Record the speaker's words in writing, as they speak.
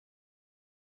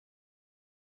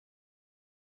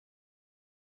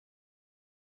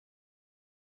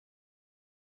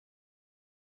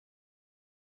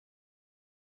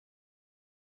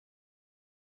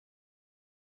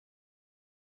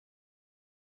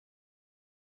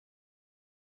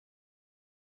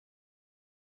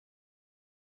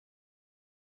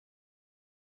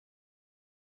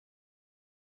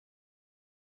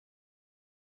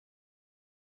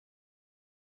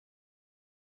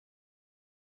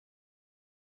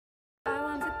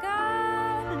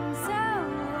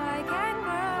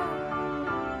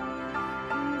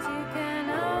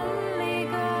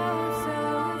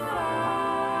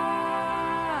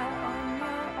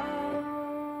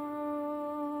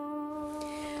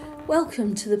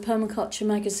Welcome to the Permaculture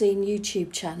Magazine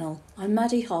YouTube channel. I'm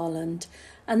Maddie Harland,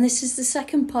 and this is the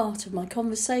second part of my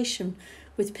conversation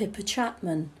with Pippa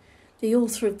Chapman, the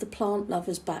author of The Plant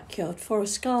Lover's Backyard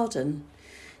Forest Garden.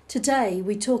 Today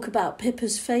we talk about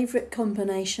Pippa's favourite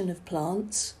combination of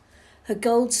plants, her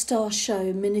Gold Star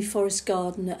Show mini forest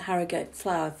garden at Harrogate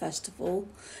Flower Festival,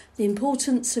 the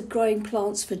importance of growing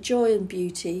plants for joy and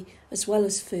beauty as well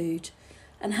as food,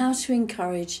 and how to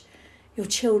encourage your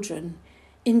children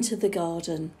into the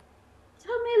garden.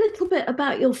 Tell me a little bit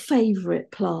about your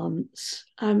favourite plants.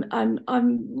 I'm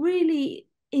really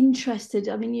interested.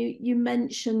 I mean, you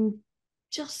mentioned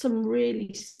just some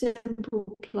really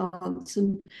simple plants,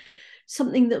 and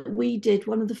something that we did.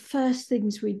 One of the first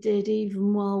things we did,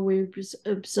 even while we were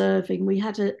observing, we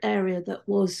had an area that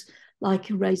was like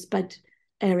a raised bed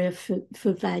area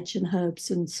for veg and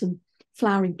herbs and some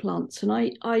flowering plants, and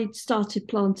I started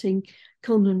planting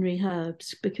culinary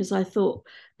herbs because I thought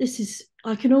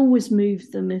I can always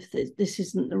move them if this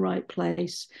isn't the right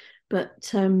place,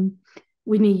 but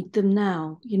we need them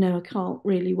now. I can't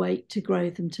really wait to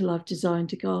grow them till I've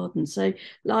designed a garden. So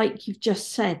like you've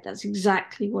just said, that's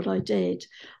exactly what I did.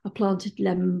 I planted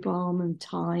lemon balm and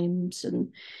thymes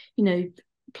and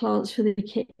plants for the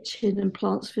kitchen and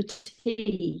plants for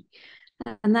tea.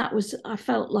 And I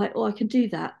felt like, I can do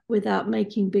that without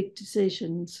making big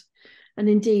decisions. And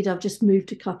indeed, I've just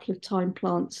moved a couple of thyme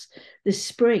plants this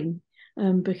spring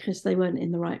because they weren't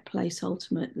in the right place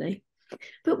ultimately.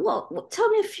 But tell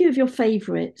me a few of your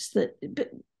favourites. But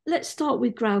let's start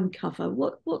with ground cover.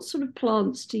 What sort of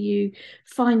plants do you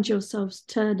find yourselves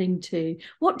turning to?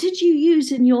 What did you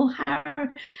use in your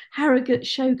Harrogate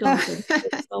show garden, for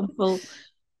example?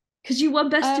 Because you won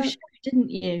Best of Show, didn't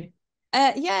you?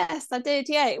 Yes, I did.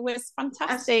 Yeah, it was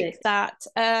fantastic that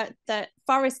that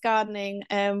forest gardening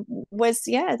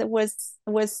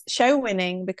was show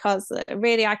winning because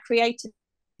really I created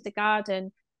the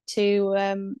garden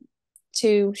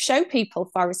to show people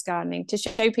forest gardening, to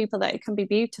show people that it can be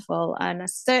beautiful. And I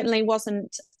certainly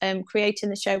wasn't creating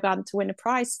the show garden to win a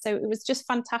prize. So it was just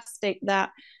fantastic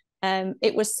that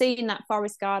it was seen that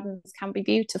forest gardens can be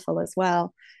beautiful as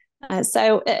well.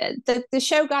 The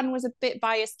show garden was a bit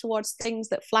biased towards things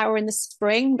that flower in the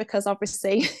spring because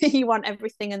obviously you want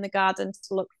everything in the garden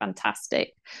to look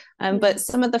fantastic. But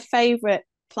some of the favourite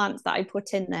plants that I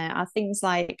put in there are things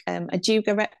like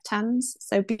Ajuga reptans,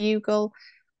 so bugle,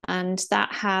 and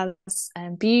that has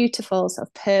beautiful sort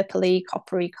of purpley,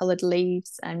 coppery coloured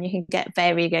leaves, and you can get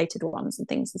variegated ones and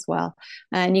things as well.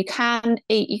 And you can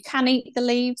eat the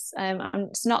leaves. And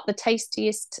it's not the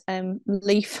tastiest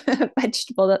leaf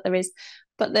vegetable that there is,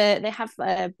 but they have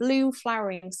blue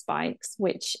flowering spikes,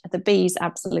 which the bees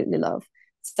absolutely love.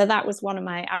 So that was one of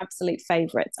my absolute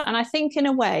favorites. And I think in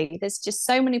a way, there's just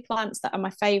so many plants that are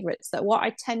my favorites that what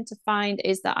I tend to find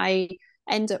is that I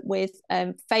end up with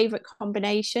favorite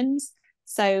combinations.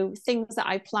 So things that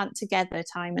I plant together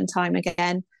time and time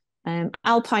again.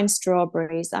 Alpine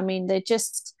strawberries, I mean,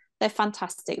 they're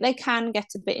fantastic. They can get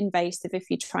a bit invasive if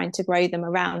you're trying to grow them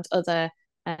around other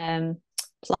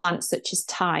plants such as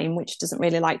thyme, which doesn't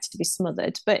really like to be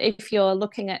smothered. But if you're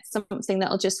looking at something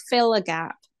that'll just fill a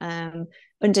gap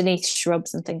underneath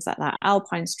shrubs and things like that,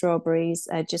 alpine strawberries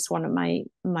are just one of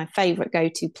my favorite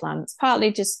go-to plants,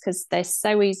 partly just because they're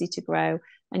so easy to grow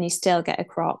and you still get a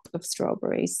crop of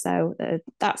strawberries. So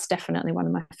that's definitely one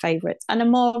of my favorites. And a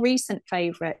more recent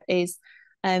favorite is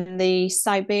the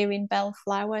Siberian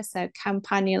bellflower, so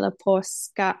Campanula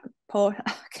I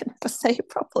can never say it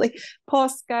properly,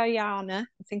 Porskayana,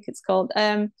 I think it's called,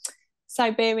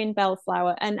 Siberian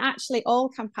bellflower. And actually all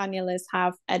campanulas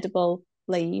have edible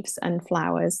leaves and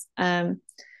flowers,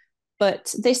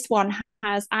 but this one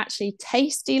has actually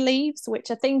tasty leaves,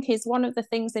 which I think is one of the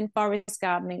things in forest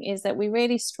gardening, is that we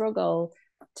really struggle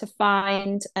to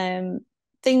find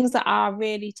things that are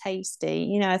really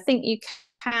tasty. I think you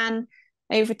can,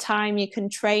 over time, you can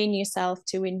train yourself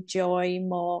to enjoy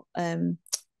more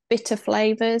bitter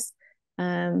flavors,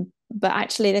 but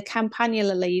actually the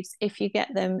campanula leaves, if you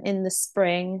get them in the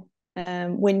spring,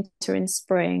 winter and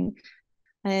spring,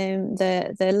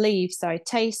 the leaves, sorry,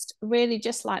 taste really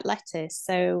just like lettuce,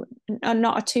 so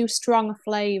not a too strong a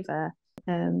flavor.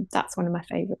 That's one of my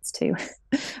favorites too.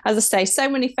 As I say, so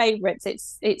many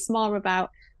favorites. It's more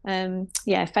about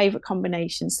favorite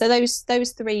combinations. So those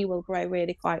three will grow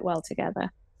really quite well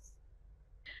together.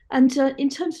 And in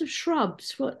terms of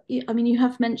shrubs, you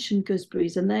have mentioned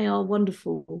gooseberries, and they are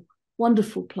wonderful,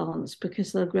 wonderful plants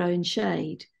because they'll grow in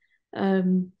shade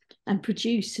and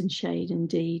produce in shade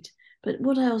indeed. But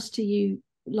what else do you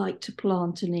like to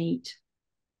plant and eat?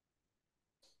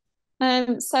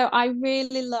 So I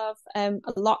really love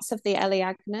lots of the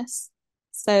Eleagnus.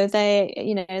 So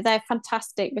they're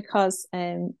fantastic because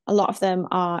a lot of them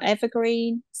are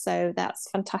evergreen. So that's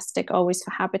fantastic always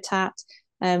for habitat.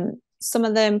 Some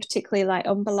of them, particularly like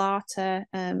umbellata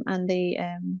and the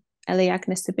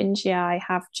Elaeagnus sabingii,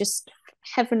 have just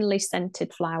heavenly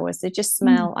scented flowers. They just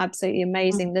smell absolutely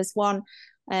amazing. There's one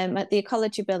at the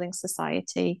Ecology Building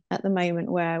Society at the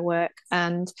moment where I work,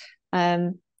 and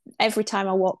every time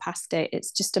I walk past it,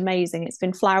 it's just amazing. It's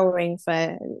been flowering for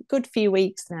a good few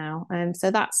weeks now, and so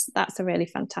that's a really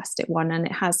fantastic one, and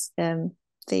it has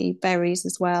the berries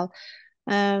as well.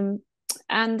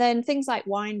 And then things like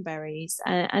wineberries,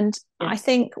 and I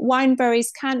think wineberries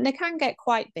can get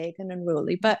quite big and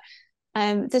unruly, but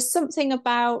there's something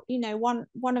about,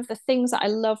 one of the things that I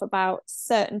love about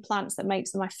certain plants that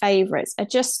makes them my favorites are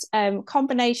just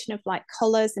combination of like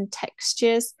colors and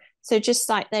textures. So just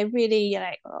like they're really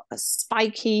like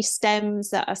spiky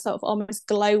stems that are sort of almost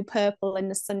glow purple in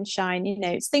the sunshine.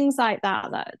 It's things like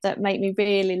that make me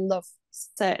really love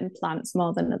certain plants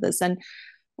more than others.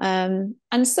 And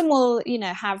some will,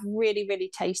 have really, really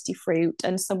tasty fruit,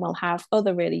 and some will have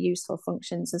other really useful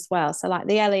functions as well. So like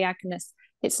the Elaeagnus,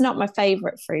 it's not my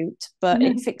favorite fruit, but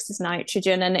it fixes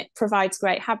nitrogen and it provides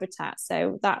great habitat.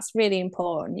 So that's really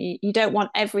important. You don't want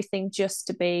everything just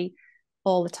to be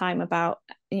all the time about,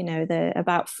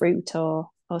 about fruit or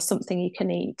something you can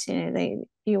eat.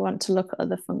 You want to look at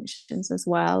other functions as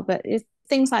well. But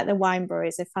things like the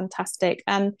wineberries are fantastic.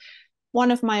 And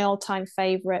one of my all-time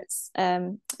favorites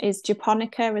is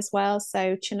japonica as well.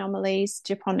 So Chinomales,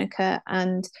 japonica,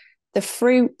 and the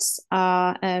fruits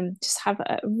are just have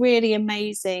a really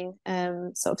amazing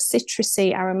sort of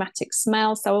citrusy aromatic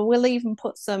smell. So I will even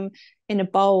put some in a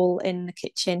bowl in the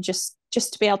kitchen just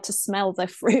to be able to smell the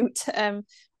fruit,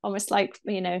 almost like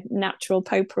natural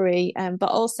potpourri. But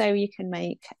also you can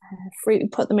make fruit,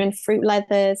 put them in fruit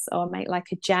leathers, or make like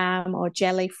a jam or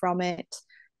jelly from it.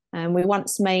 We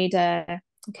once made I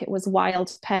think it was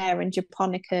wild pear and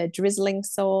japonica drizzling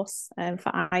sauce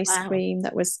for ice cream.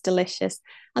 That was delicious.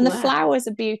 And the flowers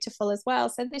are beautiful as well.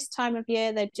 So this time of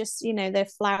year, they're just, they're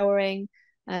flowering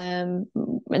and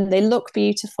they look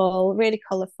beautiful, really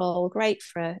colourful, great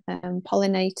for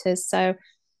pollinators. So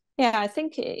yeah, I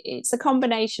think it's a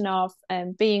combination of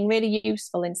being really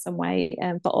useful in some way,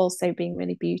 but also being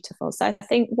really beautiful. So I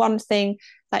think one thing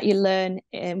that you learn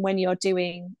when you're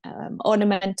doing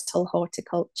ornamental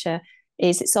horticulture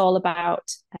is it's all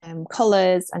about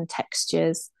colours and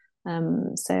textures.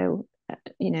 So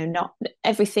not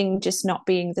everything just not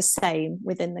being the same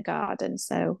within the garden.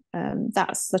 So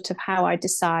that's sort of how I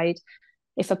decide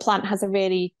if a plant has a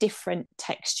really different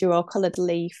texture or coloured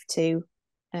leaf to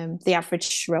the average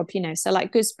shrub. So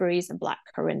like gooseberries and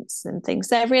blackcurrants and things,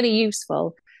 they're really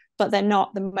useful, but they're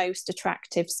not the most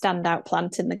attractive standout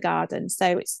plant in the garden.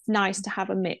 So it's nice to have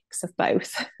a mix of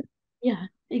both. Yeah,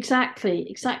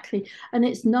 exactly. And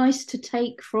it's nice to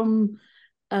take from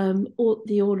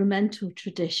the ornamental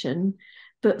tradition,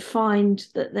 but find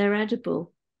that they're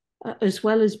edible as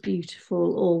well as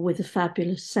beautiful, or with a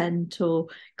fabulous scent, or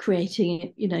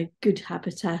creating, good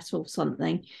habitat or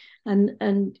something,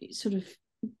 and sort of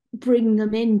bring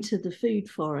them into the food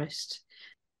forest.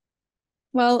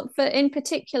 Well, in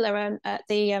particular, at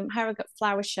the Harrogate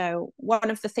Flower Show, one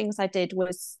of the things I did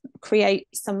was create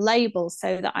some labels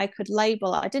so that I could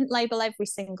label. I didn't label every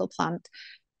single plant,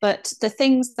 but the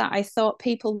things that I thought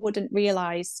people wouldn't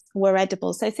realise were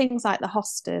edible. So things like the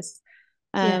hostas.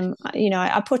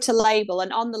 I put a label,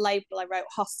 and on the label I wrote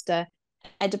hosta,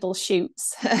 edible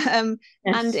shoots. And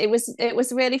it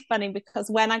was really funny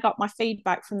because when I got my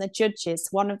feedback from the judges,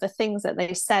 one of the things that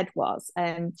they said was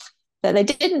that they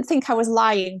didn't think I was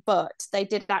lying, but they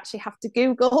did actually have to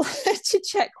Google to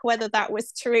check whether that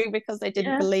was true, because they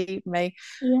didn't believe me.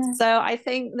 So I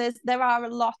think there are a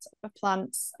lot of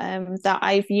plants that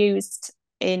I've used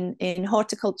in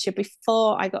horticulture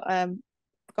before I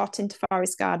got into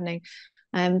forest gardening,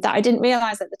 that I didn't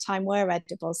realise at the time were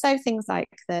edible. So things like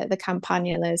the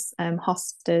campanulas,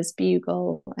 hostas,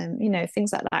 bugle,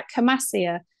 things like that.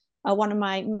 Camassia are one of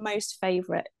my most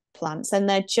favourite plants, and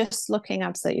they're just looking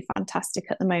absolutely fantastic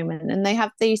at the moment. And they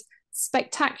have these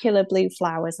spectacular blue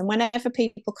flowers. And whenever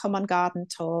people come on garden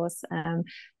tours,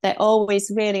 they're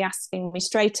always really asking me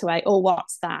straight away, "Oh,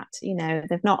 what's that?"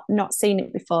 They've not seen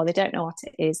it before. They don't know what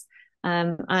it is.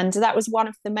 And that was one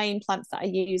of the main plants that I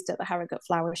used at the Harrogate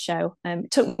Flower Show.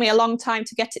 It took me a long time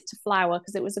to get it to flower,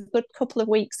 because it was a good couple of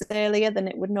weeks earlier than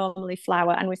it would normally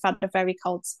flower, and we've had a very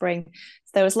cold spring.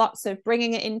 So there was lots of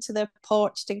bringing it into the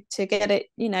porch to get it,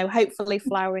 hopefully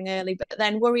flowering early, but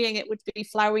then worrying it would be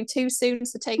flowering too soon,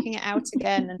 so taking it out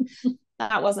again.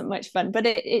 that wasn't much fun, but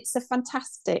it's a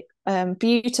fantastic,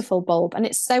 beautiful bulb, and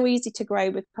it's so easy to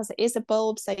grow because it is a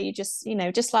bulb. So you just,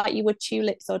 just like you would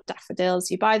tulips or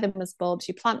daffodils, you buy them as bulbs,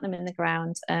 you plant them in the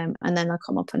ground, and then they'll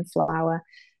come up and flower.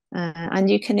 And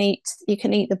you can eat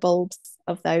the bulbs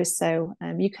of those. So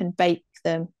you can bake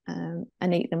them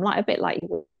and eat them, like a bit like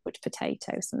you would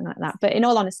potatoes, something like that. But in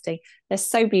all honesty, they're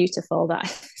so beautiful that I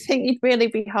think you'd really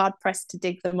be hard pressed to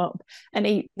dig them up and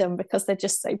eat them because they're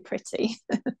just so pretty.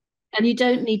 And you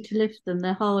don't need to lift them;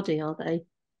 they're hardy, are they?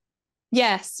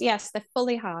 Yes, they're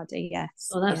fully hardy. Yes.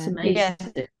 Oh, that's amazing Yeah.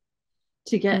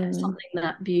 to get something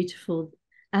that beautiful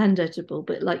and edible.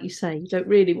 But like you say, you don't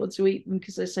really want to eat them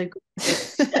because they're so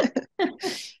good.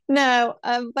 No,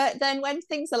 but then when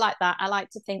things are like that, I like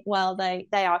to think, well, they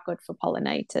are good for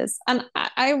pollinators. And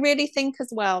I really think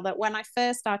as well that when I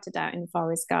first started out in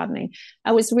forest gardening,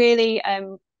 I was really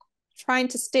trying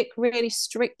to stick really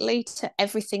strictly to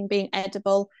everything being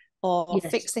edible or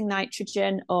Yes. fixing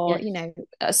nitrogen or Yes.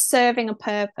 serving a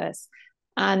purpose.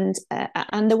 And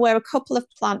there were a couple of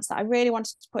plants that I really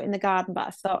wanted to put in the garden, but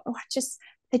I thought,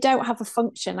 they don't have a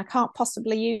function. I can't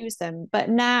possibly use them. But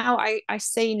now I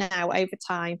see now over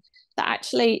time that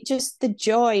actually just the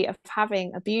joy of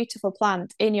having a beautiful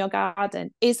plant in your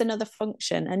garden is another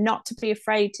function, and not to be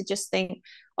afraid to just think,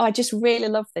 oh, I just really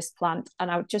love this plant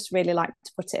and I would just really like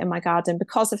to put it in my garden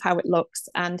because of how it looks.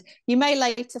 And you may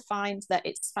later find that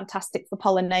it's fantastic for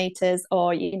pollinators,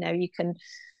 or, you can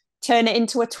turn it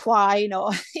into a twine,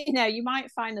 or you might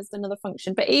find there's another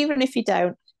function. But even if you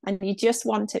don't, and you just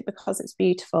want it because it's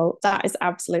beautiful, that is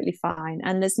absolutely fine.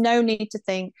 And there's no need to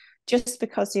think just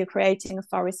because you're creating a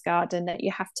forest garden that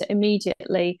you have to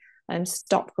immediately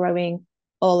stop growing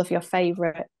all of your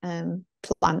favorite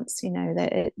plants.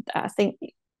 I think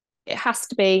it has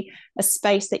to be a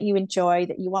space that you enjoy,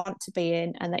 that you want to be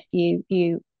in, and that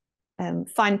you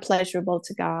find pleasurable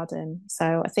to garden.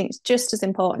 So I think it's just as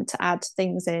important to add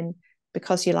things in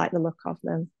because you like the look of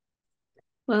them.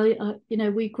 Well,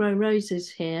 we grow roses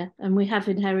here, and we have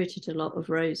inherited a lot of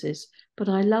roses, but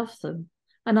I love them.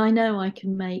 And I know I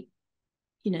can make,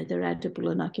 they're edible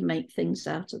and I can make things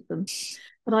out of them.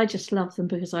 But I just love them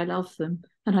because I love them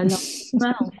and I love the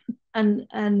smell.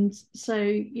 And so,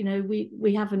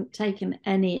 we haven't taken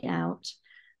any out.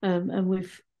 And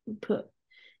we've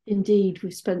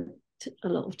spent a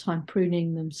lot of time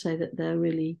pruning them so that they're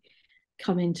really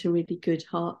come into really good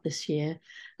heart this year.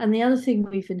 And the other thing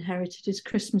we've inherited is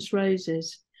Christmas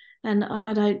roses. And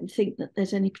I don't think that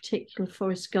there's any particular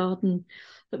forest garden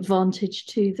advantage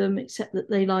to them, except that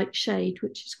they like shade,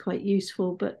 which is quite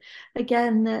useful. But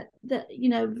again, that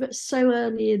so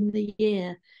early in the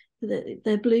year that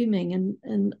they're blooming,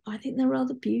 and I think they're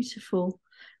rather beautiful,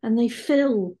 and they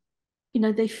fill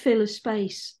a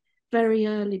space very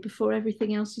early before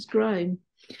everything else has grown.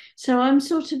 So I'm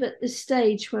sort of at the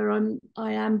stage where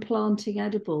I am planting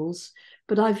edibles,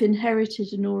 but I've inherited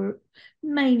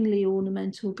mainly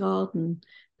ornamental garden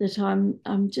that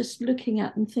I'm just looking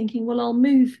at and thinking, well, I'll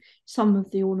move some of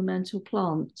the ornamental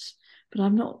plants, but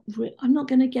I'm not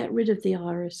going to get rid of the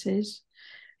irises,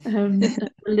 the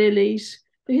lilies,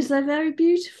 because they're very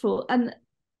beautiful, and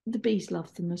the bees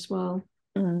love them as well.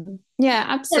 Yeah,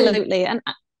 absolutely. And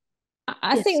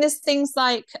I Yes. think there's things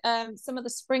like some of the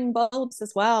spring bulbs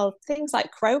as well, things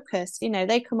like crocus,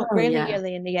 they come up really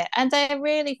early in the year, and they're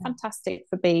really fantastic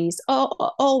for bees.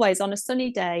 Always on a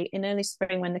sunny day in early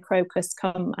spring when the crocus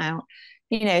come out,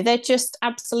 they're just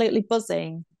absolutely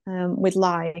buzzing with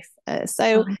life.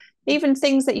 So even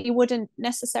things that you wouldn't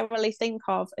necessarily think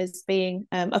of as being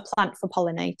a plant for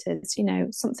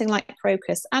pollinators, something like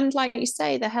crocus, and like you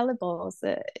say, the hellebores,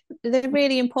 they're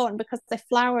really important because they're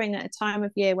flowering at a time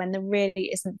of year when there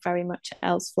really isn't very much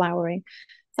else flowering.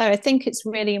 So I think it's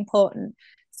really important.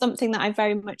 Something that I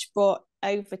very much brought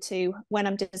over to when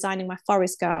I'm designing my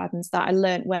forest gardens, that I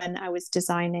learned when I was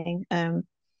designing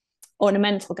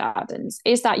ornamental gardens,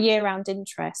 is that year-round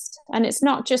interest. And it's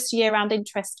not just year-round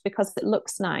interest because it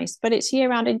looks nice, but it's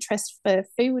year-round interest for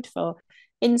food, for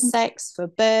insects, for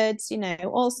birds,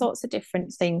 all sorts of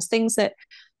different things that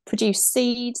produce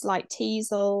seeds like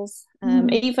teasels.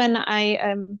 Even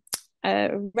I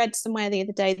read somewhere the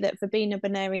other day that Verbena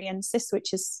bonariensis,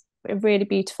 which is a really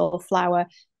beautiful flower,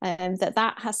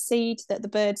 that has seed that the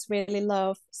birds really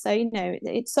love. So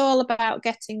it's all about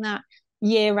getting that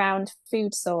year-round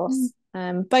food source,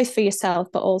 both for yourself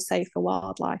but also for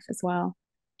wildlife as well.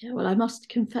 Yeah, well, I must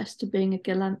confess to being a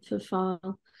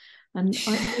galanthophile, and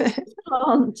I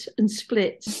plant and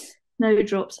split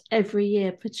snowdrops every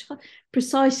year,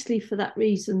 precisely for that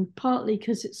reason, partly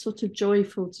because it's sort of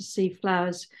joyful to see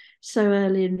flowers so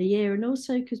early in the year, and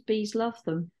also because bees love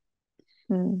them.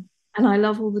 And I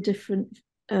love all the different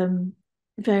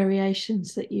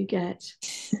variations that you get.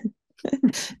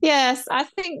 Yes, I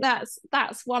think that's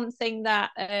one thing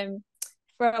that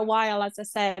for a while, as I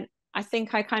said, I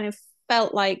think I kind of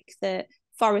felt like the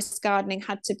forest gardening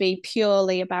had to be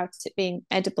purely about it being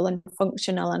edible and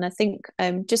functional. And I think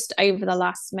just over the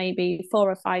last maybe 4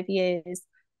 or 5 years,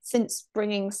 since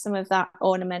bringing some of that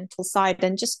ornamental side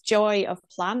and just joy of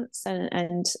plants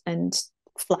and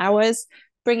flowers,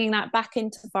 bringing that back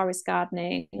into forest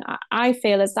gardening, I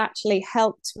feel has actually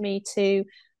helped me to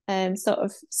sort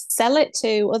of sell it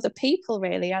to other people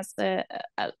really as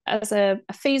a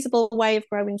feasible way of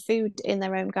growing food in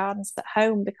their own gardens at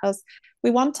home, because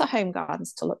we want our home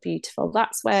gardens to look beautiful.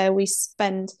 That's where we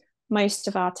spend most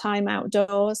of our time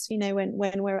outdoors, you know, when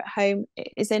we're at home,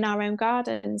 is in our own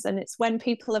gardens. And it's when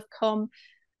people have come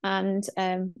and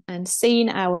seen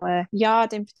our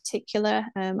yard in particular,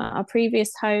 our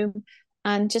previous home,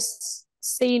 and just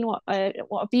seen what a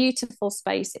beautiful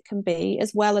space it can be,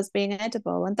 as well as being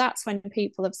edible. And that's when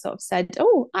people have sort of said,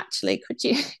 oh, actually, could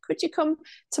you come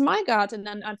to my garden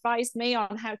and advise me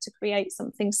on how to create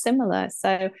something similar?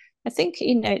 So I think,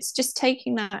 you know, it's just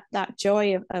taking that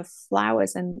joy of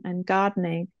flowers and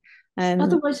gardening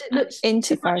Otherwise it looks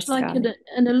into too much forest like gardening.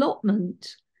 an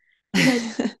allotment, you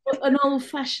know, an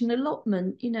old-fashioned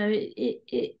allotment. You know,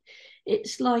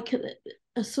 it's like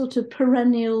a sort of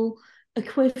perennial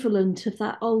equivalent of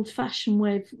that old-fashioned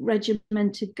way of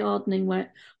regimented gardening, where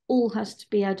it all has to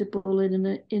be edible in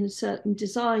a certain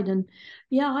design. And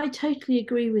yeah, I totally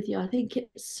agree with you. I think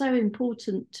it's so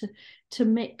important to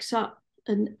mix up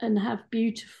and have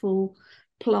beautiful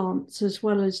plants as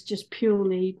well as just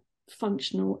purely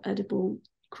functional edible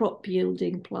crop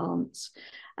yielding plants.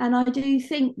 And I do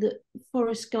think that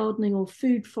forest gardening or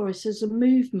food forests as a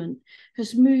movement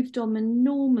has moved on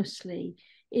enormously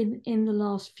in the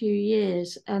last few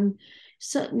years. And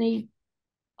certainly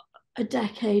a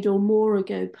decade or more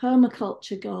ago,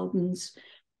 permaculture gardens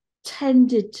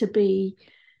tended to be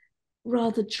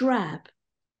rather drab.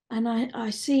 And I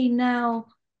see now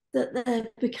that they're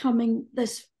becoming,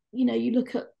 there's, you know, you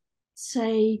look at,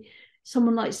 say,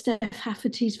 someone like Steph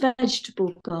Hafferty's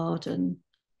vegetable garden,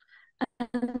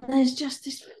 and there's just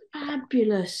this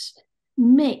fabulous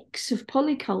mix of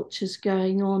polycultures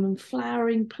going on and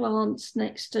flowering plants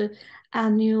next to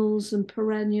annuals and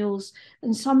perennials.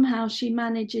 And somehow she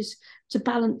manages to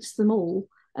balance them all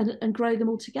and grow them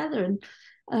all together.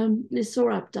 And Liz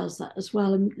Zorab does that as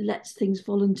well and lets things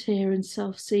volunteer and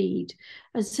self-seed.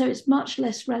 And so it's much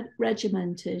less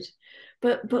regimented.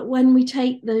 But when we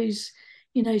take those,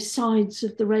 you know, sides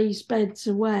of the raised beds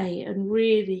away and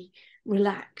really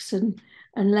relax and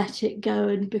let it go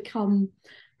and become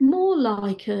more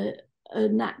like a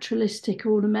naturalistic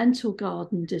ornamental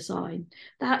garden design,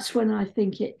 that's when I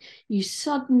think you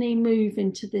suddenly move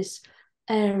into this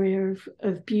area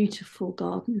of beautiful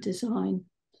garden design.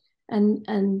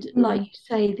 And like you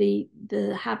say,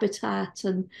 the habitat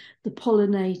and the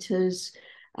pollinators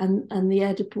and the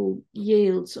edible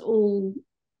yields all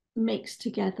mixed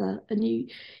together, and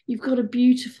you've got a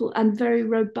beautiful and very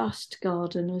robust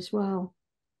garden as well.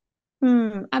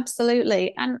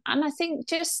 Absolutely. And I think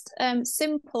just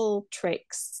simple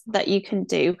tricks that you can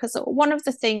do, because one of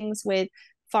the things with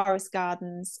forest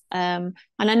gardens, and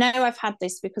I know I've had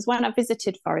this because when I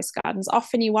visited forest gardens,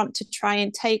 often you want to try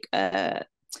and take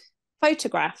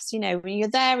photographs, you know, when you're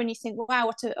there and you think, wow,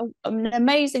 what an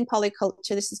amazing polyculture,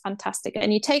 this is fantastic.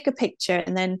 And you take a picture,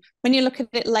 and then when you look at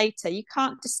it later, you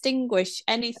can't distinguish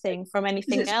anything from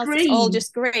anything It's else. green. It's all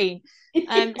just green.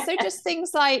 So just things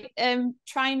like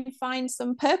try and find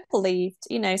some purple leaved,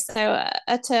 you know. So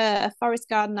at a forest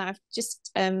garden I've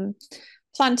just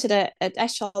planted at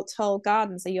Esholt Hall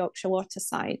Gardens, a Yorkshire water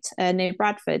site near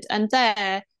Bradford, and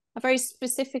there I very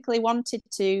specifically wanted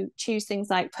to choose things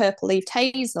like purple leaved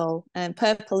hazel and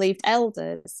purple leaved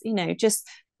elders, you know, just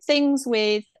things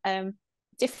with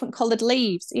different coloured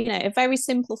leaves, you know, a very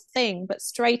simple thing, but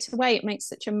straight away it makes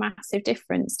such a massive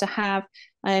difference to have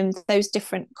those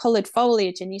different coloured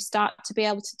foliage, and you start to be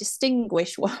able to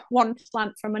distinguish one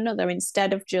plant from another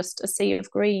instead of just a sea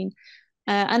of green.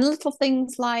 And little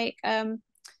things like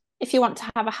if you want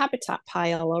to have a habitat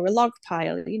pile or a log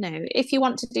pile, you know, if you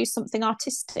want to do something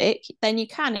artistic, then you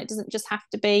can. It doesn't just have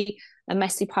to be a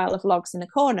messy pile of logs in a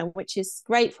corner, which is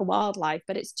great for wildlife,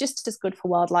 but it's just as good for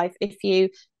wildlife if you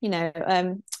know,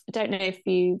 I don't know if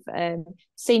you've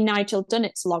seen Nigel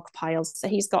Dunnett's log piles. So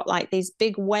he's got like these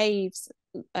big waves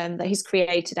that he's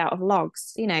created out of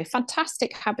logs, you know,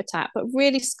 fantastic habitat, but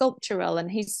really sculptural. And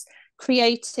he's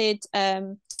created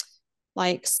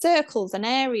like circles and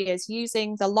areas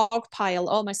using the log pile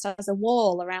almost as a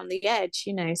wall around the edge,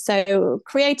 you know, so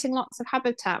creating lots of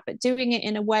habitat, but doing it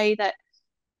in a way that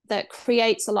that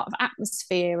creates a lot of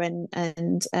atmosphere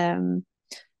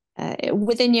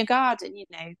within your garden, you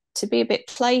know, to be a bit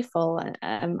playful.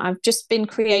 I've just been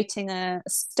creating a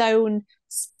stone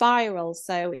spiral,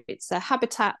 so it's a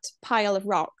habitat pile of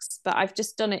rocks, but I've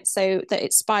just done it so that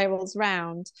it spirals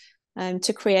round,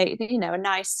 to create, you know, a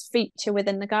nice feature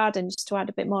within the garden, just to add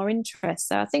a bit more interest.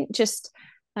 So I think just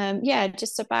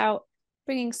just about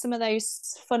bringing some of those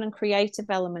fun and creative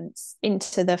elements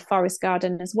into the forest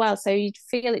garden as well, so you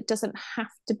feel it doesn't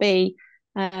have to be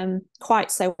quite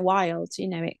so wild. You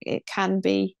know, it can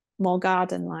be more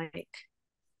garden like.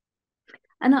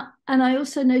 And I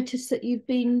also noticed that you've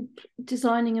been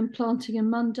designing and planting a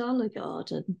mandala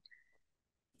garden.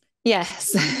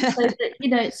 Yes. So that, you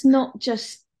know, it's not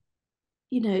just,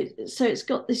 you know, so it's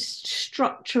got this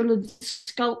structural and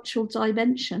sculptural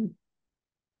dimension.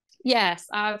 Yes,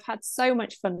 I've had so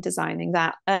much fun designing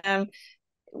that.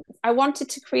 I wanted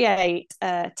to create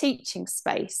a teaching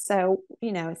space. So,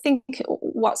 you know, I think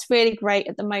what's really great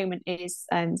at the moment is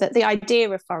that the idea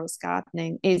of forest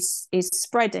gardening is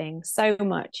spreading so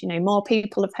much. You know, more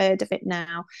people have heard of it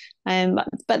now,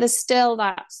 but there's still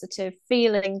that sort of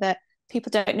feeling that people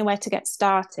don't know where to get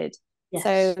started. Yes.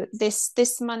 So this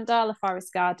mandala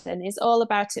forest garden is all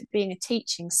about it being a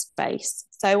teaching space.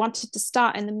 So I wanted to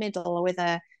start in the middle with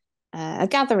a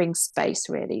gathering space,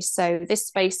 really. So this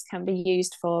space can be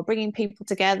used for bringing people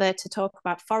together to talk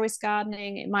about forest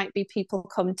gardening. It might be people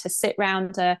come to sit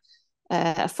round a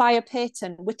fire pit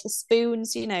and whittle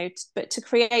spoons, you know, but to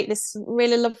create this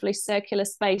really lovely circular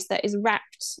space that is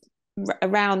wrapped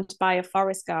around by a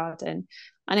forest garden.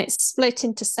 And it's split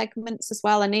into segments as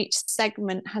well, and each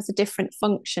segment has a different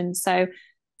function. So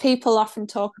people often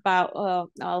talk about,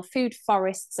 food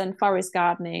forests and forest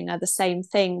gardening are the same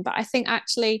thing, but I think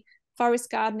actually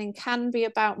forest gardening can be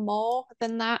about more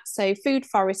than that. So food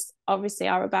forests obviously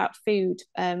are about food,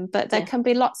 but there can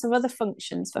be lots of other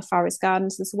functions for forest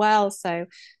gardens as well. So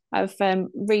I've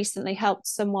recently helped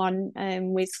someone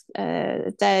with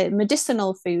their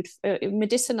medicinal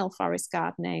forest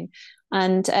gardening.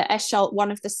 And Eschalt,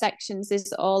 one of the sections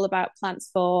is all about plants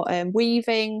for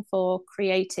weaving, for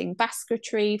creating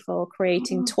basketry, for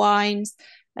creating twines,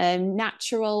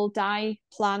 natural dye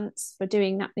plants for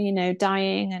doing, you know,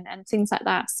 dyeing and things like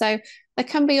that. So there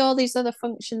can be all these other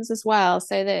functions as well.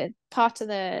 So the part of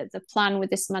the plan with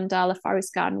this mandala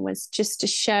forest garden was just to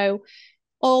show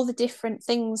all the different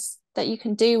things that you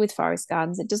can do with forest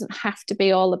gardens. It doesn't have to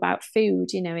be all about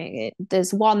food. You know,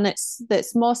 there's one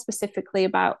that's more specifically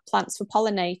about plants for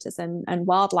pollinators and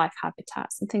wildlife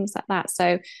habitats and things like that.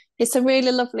 So it's a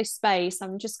really lovely space.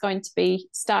 I'm just going to be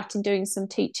starting doing some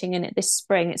teaching in it this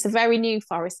spring. It's a very new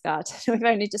forest garden. We've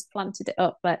only just planted it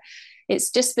up, but it's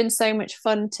just been so much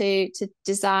fun to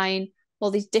design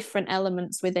all these different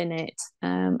elements within it,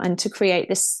 and to create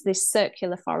this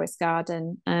circular forest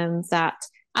garden that,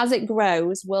 as it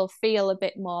grows, will feel a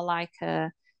bit more like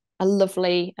a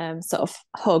lovely sort of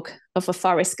hug of a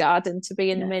forest garden to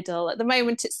be in the middle. At the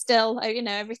moment, it's still, you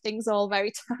know, everything's all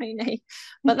very tiny,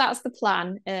 but that's the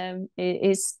plan,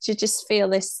 is to just feel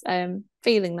this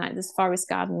feeling like this forest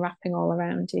garden wrapping all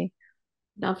around you.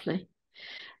 Lovely.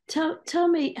 Tell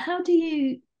me, how do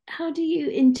you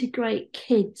integrate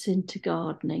kids into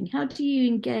gardening? How do you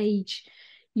engage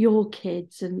your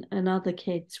kids and other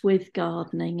kids with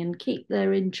gardening and keep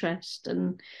their interest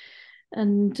and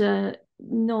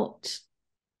not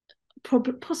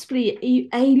possibly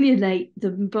alienate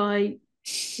them by, you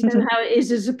know, how it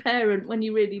is as a parent when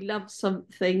you really love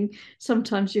something.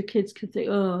 Sometimes your kids can think,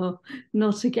 oh,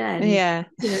 not again. Yeah.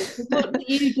 You know, what do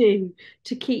you do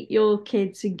to keep your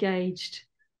kids engaged?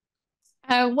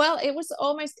 Well, it was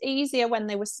almost easier when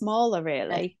they were smaller,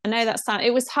 really. I know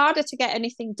it was harder to get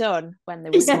anything done when they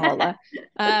were smaller.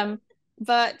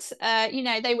 But you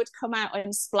know, they would come out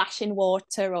and splash in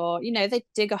water, or, you know, they'd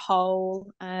dig a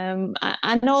hole. And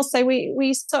also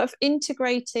we sort of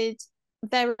integrated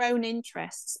their own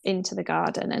interests into the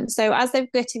garden. And so as they're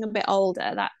getting a bit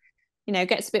older, that, you know,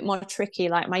 gets a bit more tricky.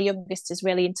 Like my youngest is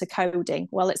really into coding.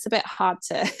 Well, it's a bit hard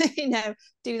to, you know,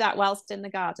 do that whilst in the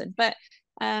garden. But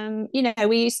you know,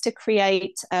 we used to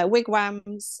create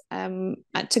wigwams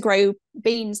to grow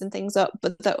beans and things up,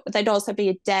 but there'd also be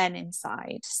a den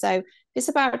inside. So it's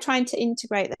about trying to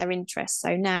integrate their interests.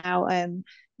 So now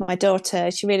my daughter,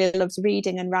 she really loves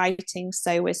reading and writing.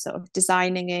 So we're sort of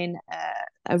designing in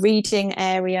a reading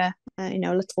area, you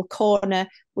know, a little corner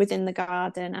within the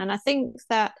garden. And I think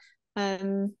that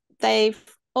they've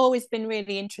always been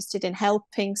really interested in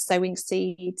helping, sowing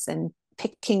seeds and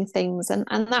picking things, and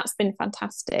that's been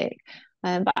fantastic.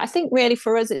 But I think really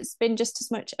for us, it's been just as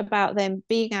much about them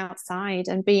being outside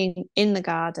and being in the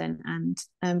garden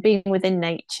and being within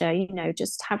nature, you know,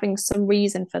 just having some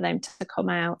reason for them to come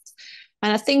out.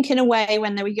 And I think in a way,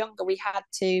 when they were younger, we had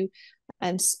to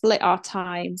split our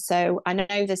time. So I know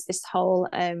there's this whole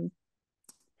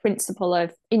principle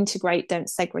of integrate, don't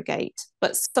segregate.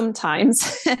 But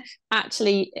sometimes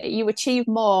actually you achieve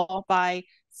more by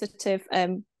sort of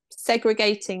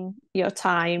segregating your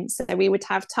time. So we would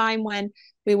have time when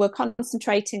we were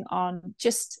concentrating on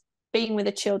just being with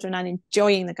the children and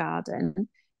enjoying the garden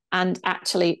and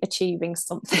actually achieving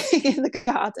something in the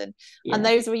garden. Yeah. And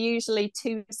those were usually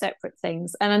two separate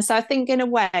things. And so I think in a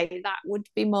way that would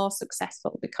be more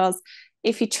successful, because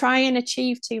if you try and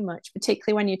achieve too much,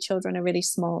 particularly when your children are really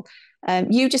small,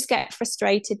 you just get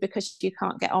frustrated because you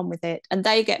can't get on with it. And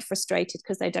they get frustrated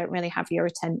because they don't really have your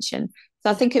attention. So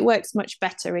I think it works much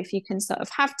better if you can sort of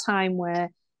have time where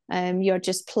you're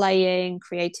just playing,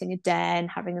 creating a den,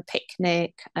 having a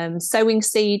picnic, sowing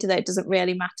seed that it doesn't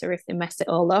really matter if they mess it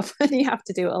all up and you have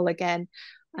to do it all again.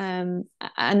 And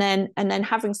then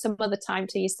having some other time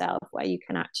to yourself where you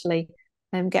can actually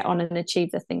get on and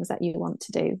achieve the things that you want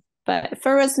to do. But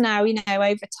for us now, you know,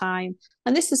 over time,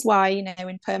 and this is why, you know,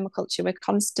 in permaculture, we're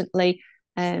constantly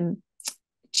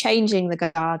changing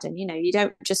the garden. You know, you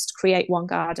don't just create one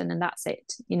garden and that's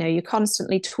it. You know, you're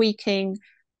constantly tweaking,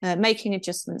 making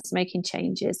adjustments, making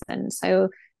changes. And so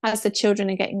as the children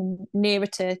are getting nearer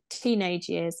to teenage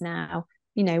years now,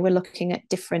 you know, we're looking at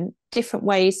different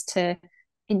ways to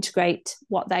integrate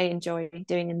what they enjoy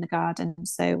doing in the garden.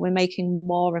 So we're making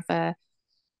more of a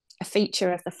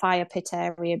feature of the fire pit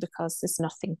area, because there's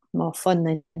nothing more fun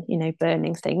than, you know,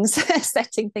 burning things,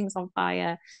 setting things on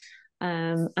fire.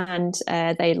 And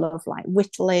they love like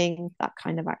whittling, that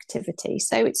kind of activity.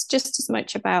 So it's just as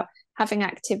much about having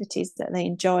activities that they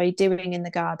enjoy doing in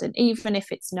the garden, even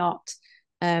if it's not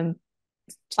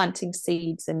planting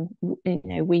seeds and, you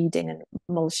know, weeding and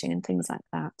mulching and things like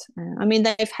that. I mean,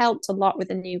 they've helped a lot with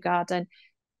the new garden,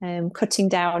 cutting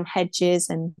down hedges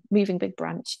and moving big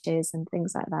branches and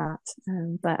things like that.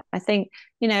 But I think,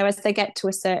 you know, as they get to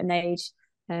a certain age,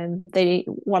 they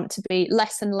want to be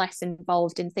less and less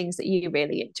involved in things that you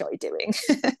really enjoy doing.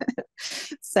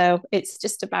 So it's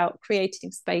just about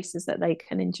creating spaces that they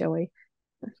can enjoy.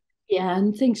 Yeah,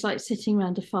 and things like sitting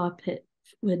around a fire pit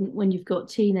when you've got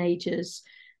teenagers,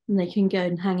 and they can go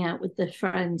and hang out with their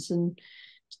friends and,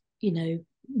 you know,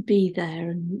 be there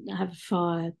and have a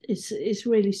fire. It's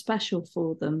really special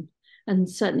for them. And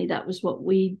certainly that was what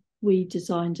we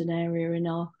designed an area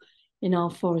in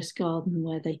our forest garden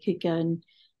where they could go and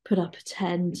put up a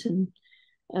tent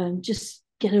and just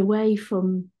get away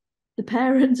from the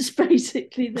parents.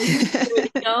 Basically, they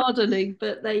enjoyed gardening,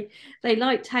 but they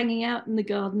liked hanging out in the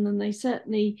garden, and they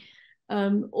certainly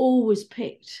always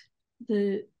picked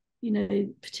the, you know,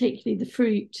 particularly the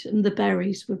fruit, and the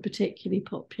berries were particularly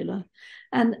popular.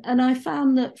 And I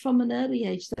found that from an early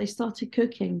age they started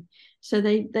cooking. So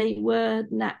they were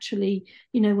naturally,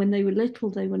 you know, when they were little,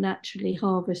 they were naturally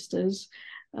harvesters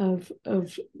of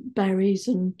berries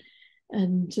and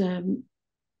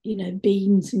you know,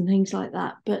 beans and things like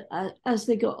that. But as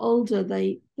they got older,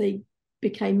 they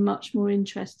became much more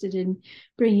interested in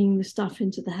bringing the stuff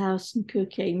into the house and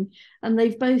cooking. And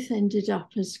they've both ended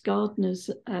up as gardeners,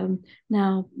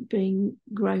 now being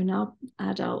grown up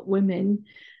adult women,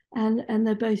 and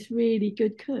they're both really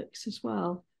good cooks as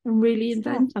well, and really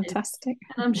inventive. Oh, fantastic.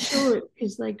 And I'm sure it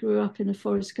because they grew up in a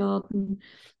forest garden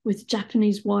with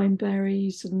Japanese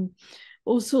wineberries and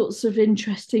all sorts of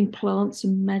interesting plants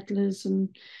and medlars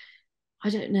and, I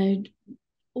don't know,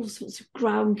 all sorts of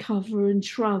ground cover and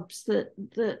shrubs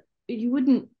that you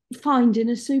wouldn't find in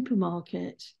a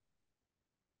supermarket.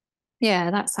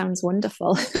 Yeah, that sounds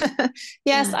wonderful.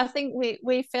 Yes, Yeah. I think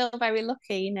we feel very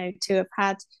lucky, you know, to have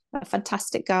had a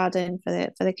fantastic garden for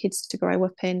the kids to grow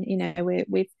up in. You know,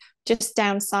 we've just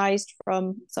downsized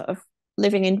from sort of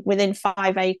living in within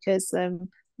 5 acres,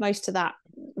 most of that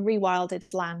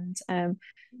rewilded land,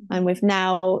 and we've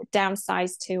now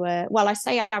downsized to I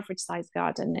say average size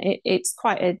garden. It's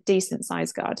quite a decent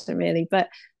size garden, really, but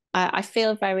I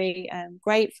feel very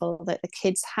grateful that the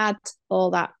kids had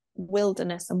all that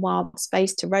wilderness and wild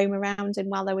space to roam around in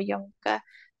while they were younger.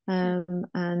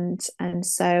 And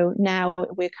so now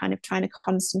we're kind of trying to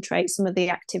concentrate some of the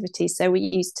activities. So we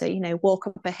used to, you know, walk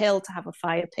up a hill to have a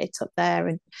fire pit up there,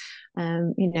 and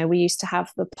you know, we used to have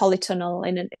the polytunnel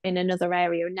in another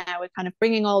area, and now we're kind of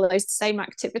bringing all those same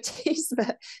activities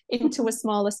but into a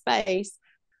smaller space.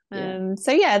 Yeah.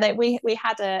 So yeah, that we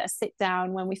had a sit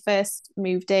down when we first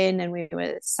moved in, and we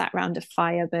were sat around a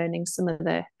fire burning some of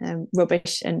the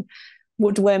rubbish, and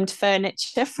woodwormed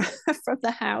furniture from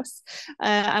the house,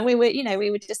 and we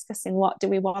were discussing what do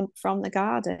we want from the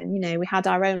garden. We had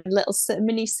our own little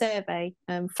mini survey,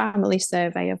 family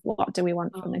survey of what do we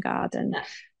want from the garden.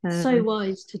 So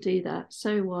wise to do that,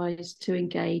 so wise to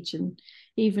engage. And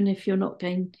even if you're not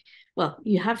going, well,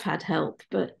 you have had help,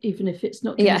 but even if it's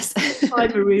not yes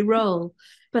primary role,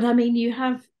 but I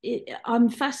mean, I'm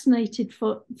fascinated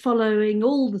for following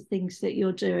all the things that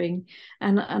you're doing,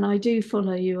 and I do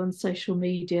follow you on social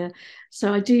media,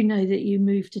 so I do know that you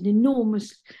moved an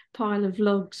enormous pile of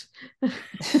logs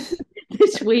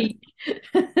this week,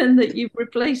 and that you've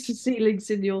replaced the ceilings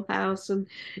in your house, and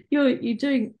you're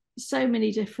doing so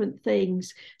many different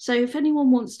things. So if anyone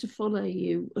wants to follow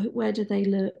you, where do they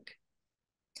look?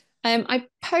 I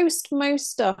post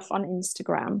most stuff on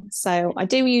Instagram, so I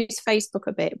do use Facebook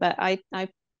a bit, but I'm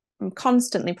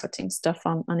constantly putting stuff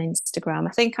on Instagram.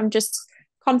 I think I'm just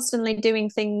constantly doing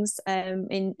things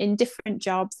in different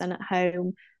jobs and at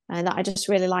home that I just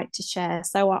really like to share.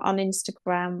 So on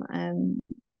Instagram,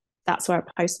 that's where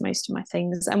I post most of my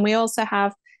things. And we also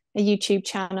have a YouTube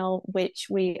channel, which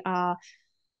we are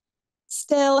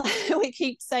still, we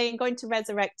keep saying, going to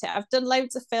resurrect it. I've done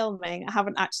loads of filming. I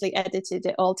haven't actually edited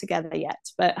it all together yet,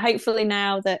 but hopefully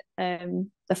now that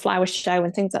the flower show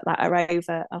and things like that are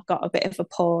over, I've got a bit of a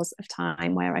pause of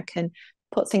time where I can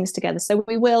put things together. So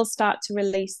we will start to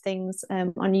release things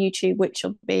on YouTube, which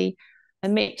will be a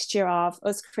mixture of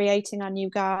us creating our new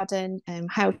garden,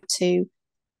 how to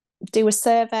do a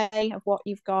survey of what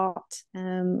you've got,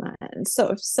 and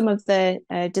sort of some of the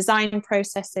design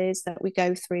processes that we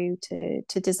go through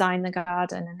to design the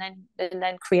garden, and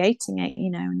then creating it,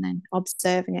 and then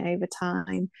observing it over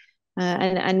time.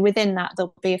 And within that,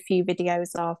 there'll be a few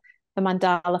videos of the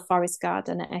Mandala Forest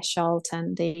Garden at Esholt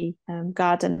and the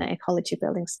garden at Ecology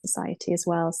Building Society as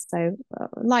well. So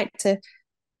I'd like to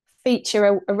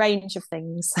feature a range of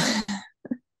things.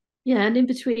 Yeah, and in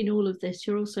between all of this,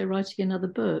 you're also writing another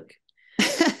book.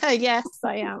 Yes,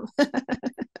 I am.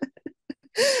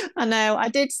 I know. I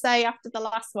did say after the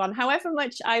last one, however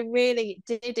much I really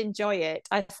did enjoy it,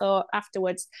 I thought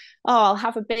afterwards, I'll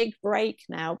have a big break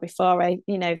now before I,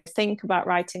 think about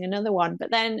writing another one.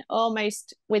 But then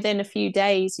almost within a few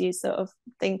days, you sort of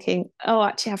thinking, oh,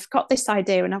 actually, I've got this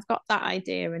idea and I've got that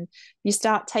idea. And you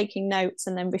start taking notes,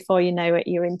 and then before you know it,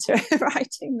 you're into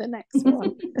writing the next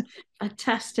one.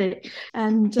 Fantastic.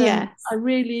 And yes. I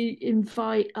really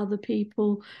invite other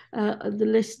people, the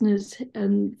listeners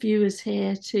and viewers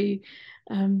here, to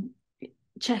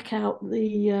check out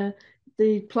the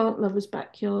Plant Lovers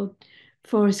Backyard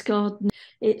Forest Garden.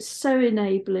 It's so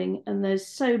enabling, and there's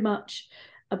so much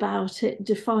about it,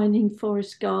 defining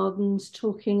forest gardens,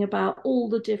 talking about all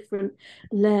the different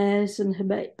layers and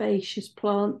herbaceous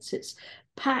plants. It's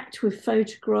packed with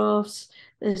photographs.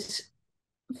 There's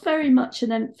very much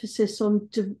an emphasis on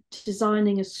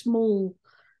designing a small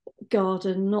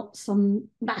garden, not some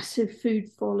massive food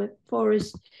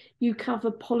forest. You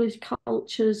cover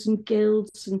polycultures and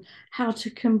guilds and how to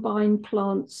combine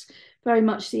plants, very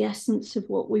much the essence of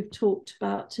what we've talked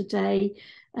about today.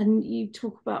 And you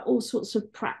talk about all sorts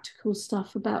of practical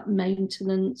stuff about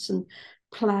maintenance and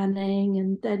planning,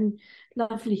 and then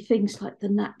lovely things like the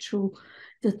natural,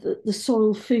 the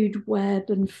soil food web,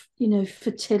 and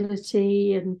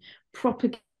fertility and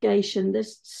propagation.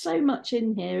 There's so much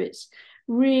in here. It's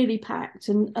really packed,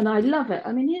 and I love it.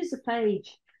 I mean, here's a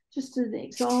page, just an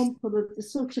example of the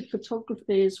sort of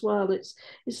photography as well.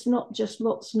 It's not just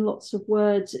lots and lots of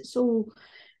words. It's all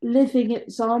living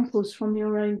examples from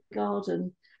your own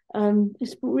garden.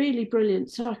 It's really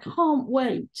brilliant. So I can't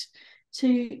wait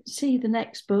to see the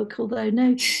next book, although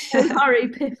no hurry,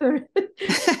 Pippa.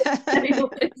 You're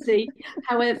busy.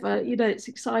 However, it's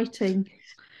exciting.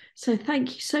 So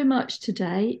thank you so much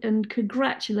today, and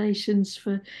congratulations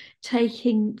for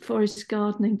taking forest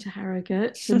gardening to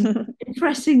Harrogate and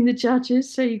impressing the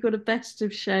judges. So you got a best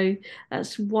of show.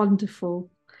 That's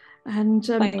wonderful. And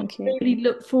I really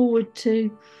look forward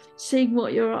to seeing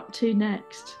what you're up to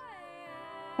next.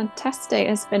 Fantastic.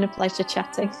 It's been a pleasure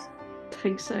chatting.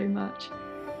 Thanks so much.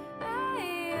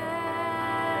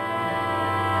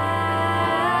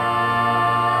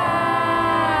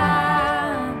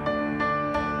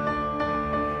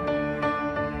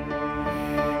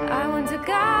 I want to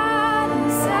God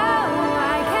inside.